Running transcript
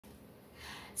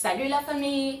Salut la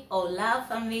famille, hola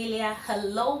familia,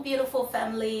 hello beautiful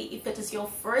family. If it is your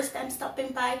first time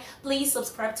stopping by, please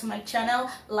subscribe to my channel,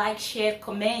 like, share,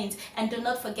 comment, and do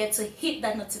not forget to hit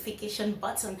that notification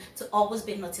button to always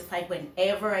be notified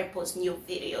whenever I post new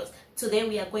videos. Today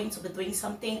we are going to be doing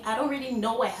something, I don't really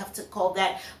know I have to call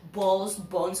that balls,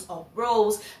 buns, or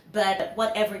rolls, but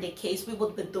whatever the case, we will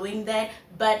be doing that,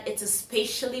 but it's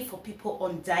especially for people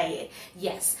on diet.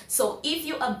 Yes, so if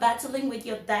you are battling with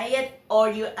your diet or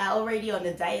you are already on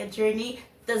a diet journey,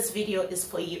 this video is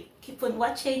for you. Keep on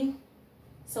watching.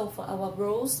 So for our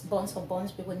rolls, buns or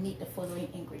buns, we will need the following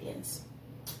ingredients.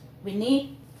 We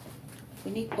need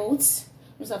oats.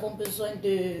 Nous avons besoin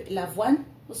de l'avoine.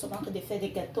 Nous sommes en train de faire des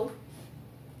gâteaux,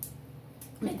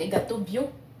 mais des gâteaux bio.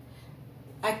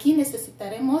 Aquí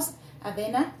necesitaremos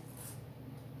avena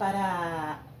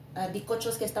para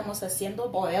bizcochos que estamos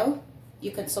haciendo. Oil.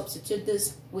 You can substitute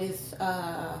this with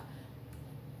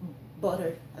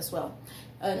butter as well.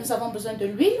 Nous avons besoin de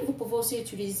l'huile. Vous pouvez aussi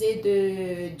utiliser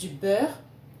du beurre.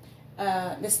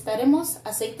 Necesitaremos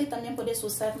aceite. También puedes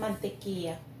usar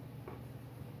mantequilla.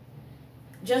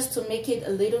 Just to make it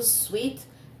a little sweet,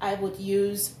 I would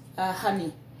use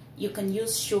honey. You can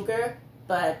use sugar,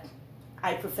 but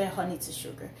I prefer honey to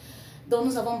sugar. Donc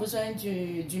nous avons besoin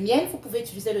du miel. Vous pouvez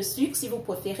utiliser le sucre si vous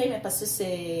préférez, mais parce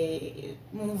que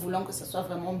nous voulons que ce soit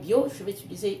vraiment bio, je vais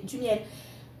utiliser du miel.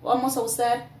 Vamos a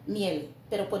usar miel,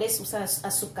 pero puedes usar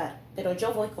azúcar, pero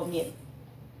yo voy con miel.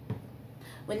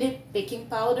 We need baking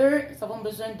powder. Nous avons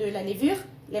besoin de la levure,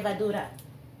 levadura.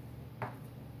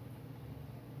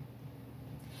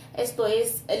 Esto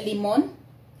es limón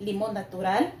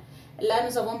natural. Là,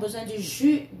 nous avons besoin du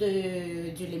jus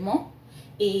du limon.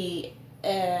 Et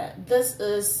this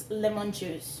is lemon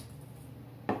juice.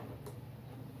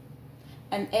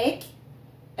 An egg,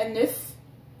 un œuf,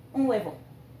 un huevo.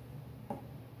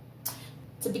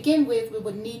 To begin with, we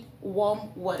would need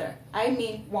warm water. I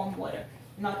mean warm water,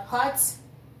 not hot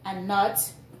and not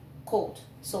cold.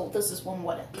 So this is warm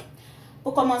water.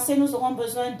 Pour commencer, nous aurons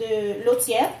besoin de l'eau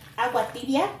tiède, agua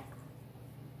tibia.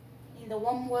 In the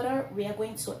warm water, we are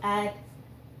going to add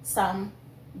some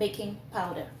baking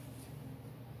powder.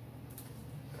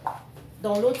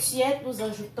 Dans l'eau tiède, nous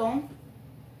ajoutons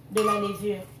de la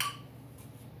levure,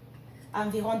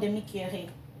 environ demi-cuillerée,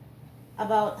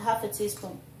 about half a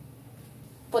teaspoon.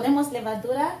 Ponemos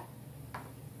levadura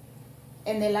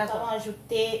en el agua. Nous allons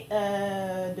ajouter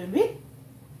de l'huile.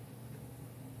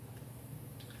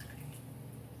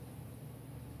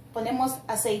 Ponemos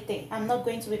aceite. I'm not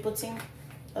going to be putting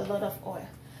a lot of oil.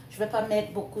 Je vais pas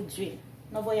mettre beaucoup d'huile.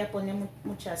 No voy a poner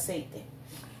mucho aceite.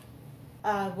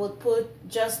 I will put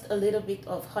just a little bit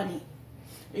of honey.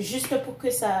 Juste pour que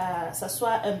ça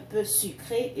soit un peu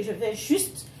sucré. Et je vais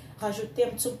juste rajouter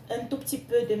un tout petit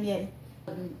peu de miel.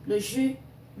 Le jus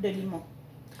de limon.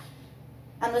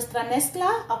 A nuestra mezcla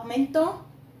aumento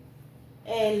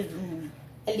el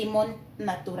limón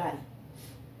natural.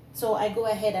 So I go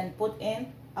ahead and put in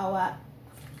our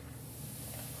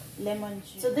lemon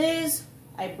juice. So this,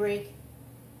 I break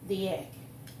the egg.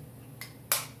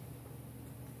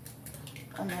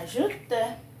 On ajoute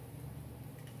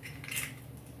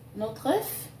notre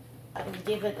œuf. I will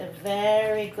give it a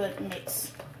very good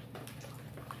mix.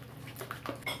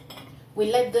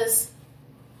 We let this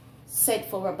set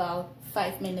for about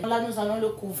 5 minutes. Là, nous allons le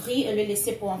couvrir et le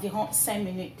laisser pour environ 5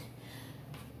 minutes.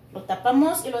 Lo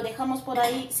tapamos y lo dejamos por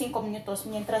ahí 5 minutos.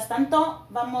 Mientras tanto,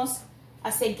 vamos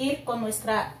a seguir con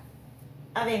nuestra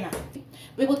avena.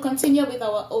 We would continue with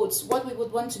our oats. What we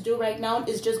would want to do right now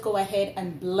is just go ahead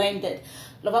and blend it.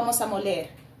 Lo vamos a moler.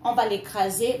 On va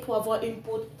l'écraser pour avoir une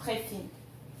poudre très fine.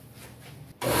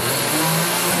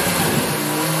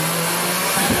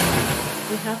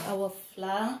 We have our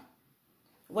flour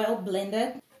well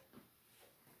blended.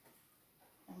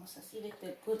 Vamos a give it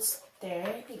a good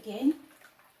stir again.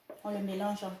 On le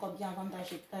mélange encore bien avant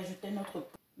d'ajouter notre poudre.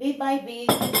 Bit by bit.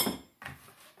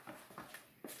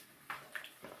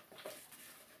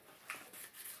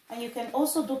 And you can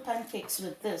also do pancakes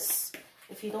with this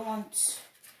if you don't want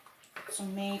to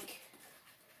make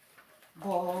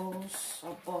balls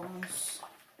or buns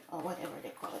or whatever they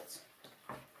call it.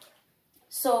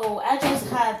 So I just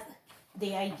had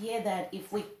the idea that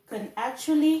if we can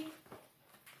actually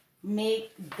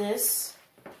make this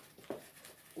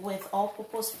with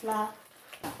all-purpose flour,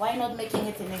 why not making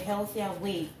it in a healthier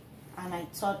way? And I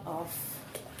thought of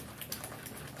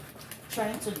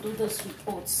trying to do this with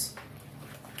oats.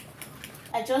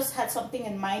 I just had something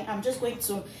in mind. I'm just going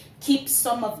to keep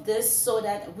some of this so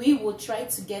that we will try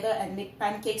together and make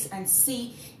pancakes and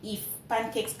see if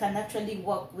pancakes can actually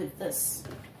work with this.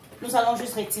 Nous allons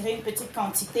juste retirer une petite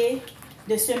quantité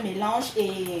de ce mélange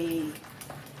et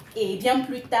Et bien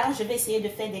plus tard, je vais essayer de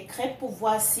faire des crêpes pour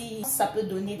voir si ça peut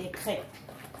donner des crêpes.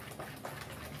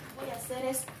 Voy a hacer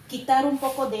es quitar un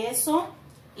poco de eso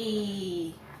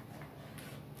y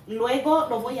luego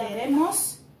lo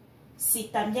veremos si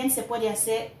también se puede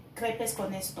hacer crepes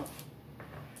con esto.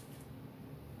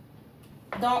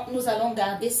 Donc, nous allons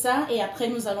garder ça et après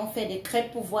nous allons faire des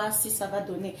crêpes pour voir si ça va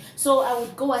donner. So, I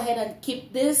would go ahead and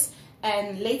keep this.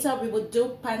 And later we would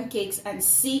do pancakes and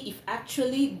see if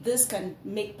actually this can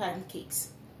make pancakes.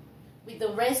 With the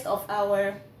rest of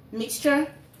our mixture,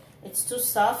 it's too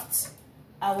soft.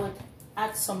 I would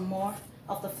add some more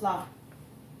of the flour.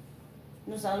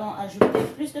 Nous allons ajouter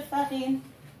plus de farine.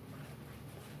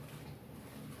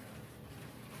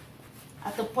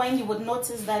 At the point you would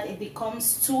notice that it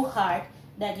becomes too hard,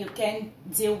 that you can't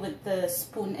deal with the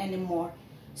spoon anymore.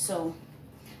 So,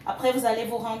 après, vous allez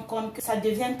vous rendre compte que ça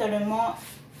devient tellement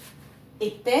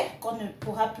épais qu'on ne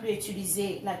pourra plus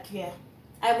utiliser la cuillère.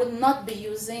 I would not be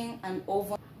using an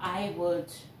oven. I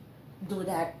would do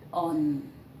that on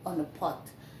a pot.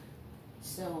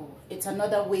 So it's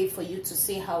another way for you to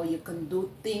see how you can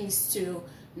do things to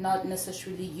not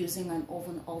necessarily using an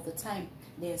oven all the time.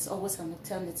 There's always an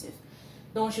alternative.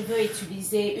 Donc, je veux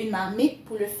utiliser une marmite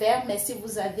pour le faire, mais si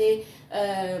vous avez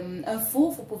un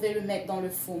four, vous pouvez le mettre dans le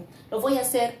four. Lo voy a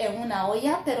hacer en una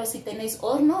olla, pero si tenéis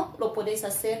horno, lo podéis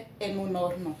hacer en un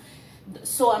horno.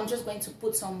 So, I'm just going to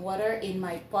put some water in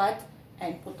my pot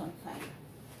and put on fire.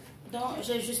 Donc,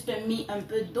 j'ai juste mis un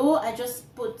peu d'eau. I just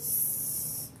put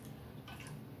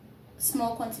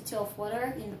small quantity of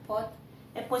water in the pot.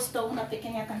 He puesto una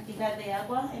pequeña cantidad de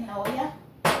agua en la olla.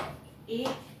 Y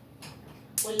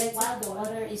while the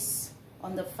water is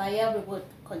on the fire, we would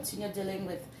continue dealing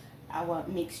with our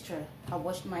mixture. I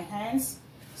washed my hands.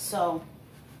 So,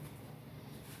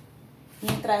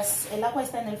 mientras el agua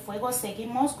está en el fuego,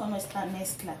 seguimos con nuestra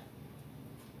mezcla.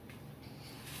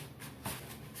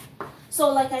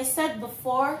 So, like I said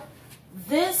before,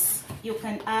 this you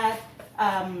can add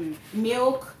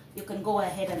milk. You can go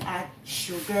ahead and add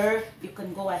sugar. You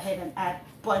can go ahead and add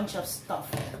a bunch of stuff.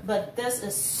 But this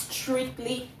is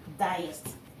strictly diet.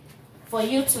 For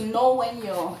you to know when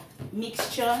your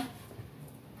mixture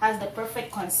has the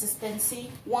perfect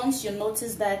consistency, once you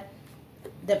notice that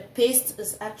the paste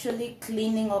is actually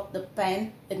cleaning up the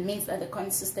pan, it means that the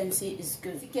consistency is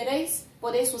good. Si queréis,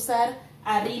 podéis usar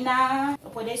harina,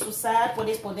 podéis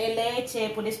poner leche,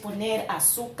 podéis poner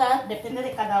azúcar, depende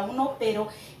de cada uno, pero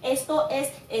esto es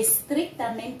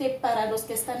estrictamente para los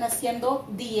que están haciendo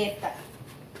dieta.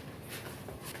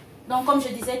 Donc, comme je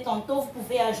disais tantôt, vous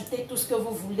pouvez ajouter tout ce que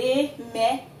vous voulez,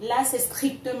 mais là, c'est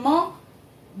strictement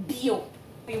bio.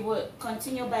 We will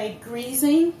continue by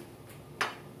greasing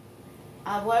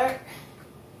our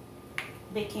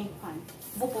baking pan.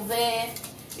 Vous pouvez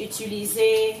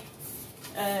utiliser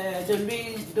de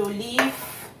l'huile d'olive,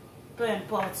 peu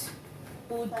importe,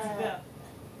 ou du beurre.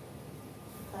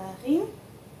 Farine.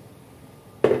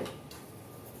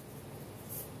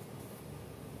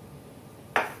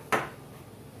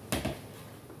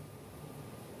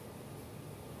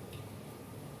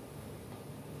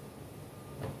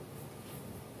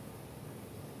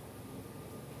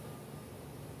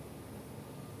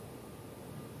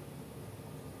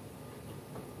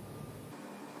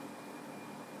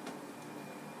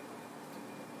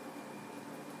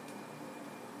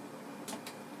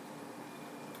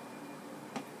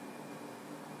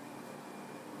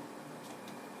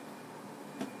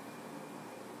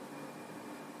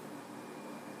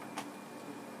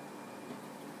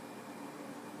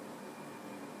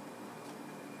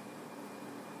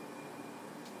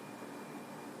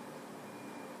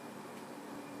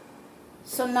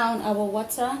 So now our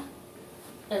water,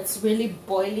 it's really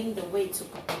boiling the way to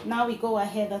cook. Now we go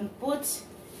ahead and put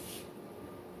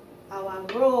our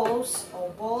rolls or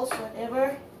balls,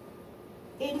 whatever,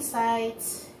 inside.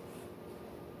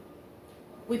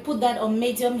 We put that on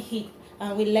medium heat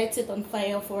and we let it on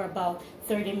fire for about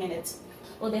 30 minutes.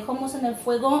 Lo dejamos en el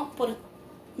fuego por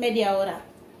media hora.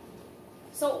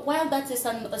 So while that is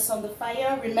on the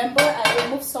fire, remember I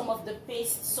removed some of the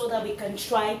paste so that we can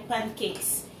try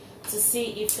pancakes to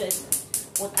see if it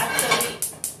would actually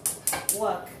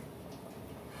work.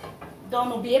 Donc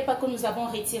n'oubliez pas que nous avons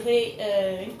retiré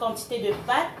une quantité de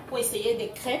pâte pour essayer des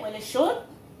crêpes. Elle est chaude.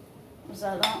 Nous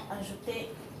allons ajouter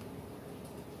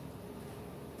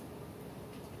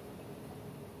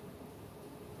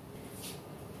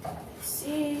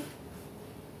ici.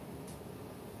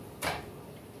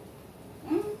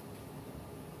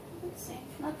 Let's see,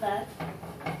 not bad.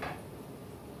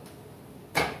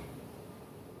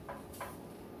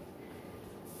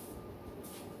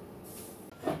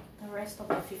 The rest of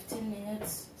the 15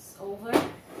 minutes is over.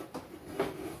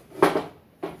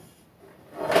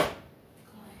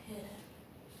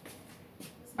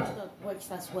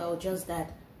 works as well, just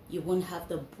that you won't have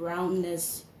the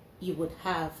brownness you would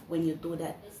have when you do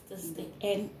that. This is the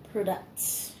end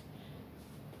product.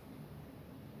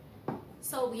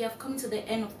 So we have come to the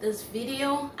end of this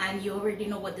video, and you already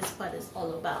know what this part is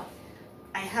all about.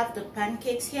 I have the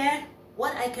pancakes here.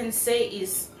 What I can say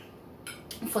is,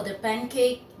 for the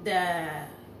pancake, the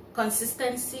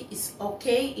consistency is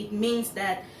okay. It means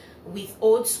that with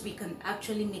oats we can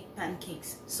actually make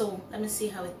pancakes. So let me see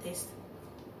how it tastes.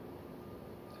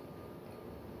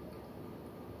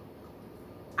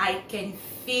 I can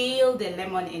feel the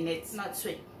lemon in it. It's not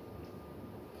sweet.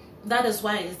 That is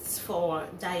why it's for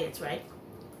diet, right?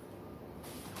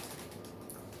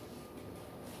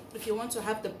 If you want to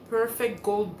have the perfect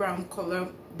gold brown color,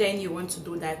 then you want to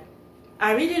do that.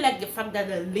 I really like the fact that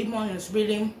the lemon is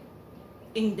really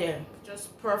in there.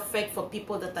 Just perfect for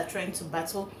people that are trying to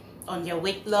battle on their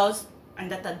weight loss and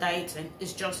that are dieting.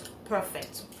 It's just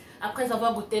perfect. Après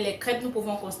avoir goûté les crêpes, nous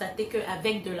pouvons constater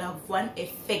qu'avec de l'avoine,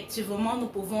 effectivement, nous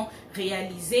pouvons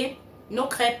réaliser nos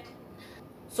crêpes.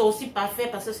 C'est aussi parfait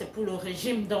parce que c'est pour le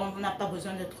régime, donc on n'a pas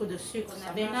besoin de trop de sucre.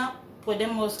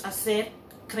 Podemos hacer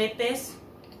crepes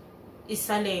y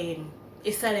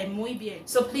sale muy bien.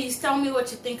 So please tell me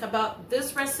what you think about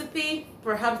this recipe.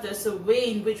 Perhaps there's a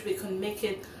way in which we can make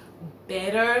it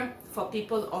better for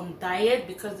people on diet,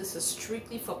 because this is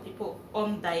strictly for people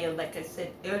on diet, like I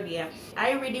said earlier.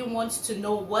 I really want to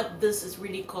know what this is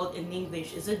really called in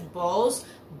English. Is it balls,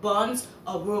 buns,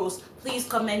 or rolls? Please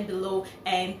comment below,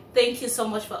 and thank you so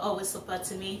much for always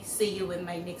supporting me. See you in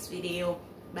my next video.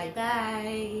 Bye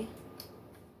bye.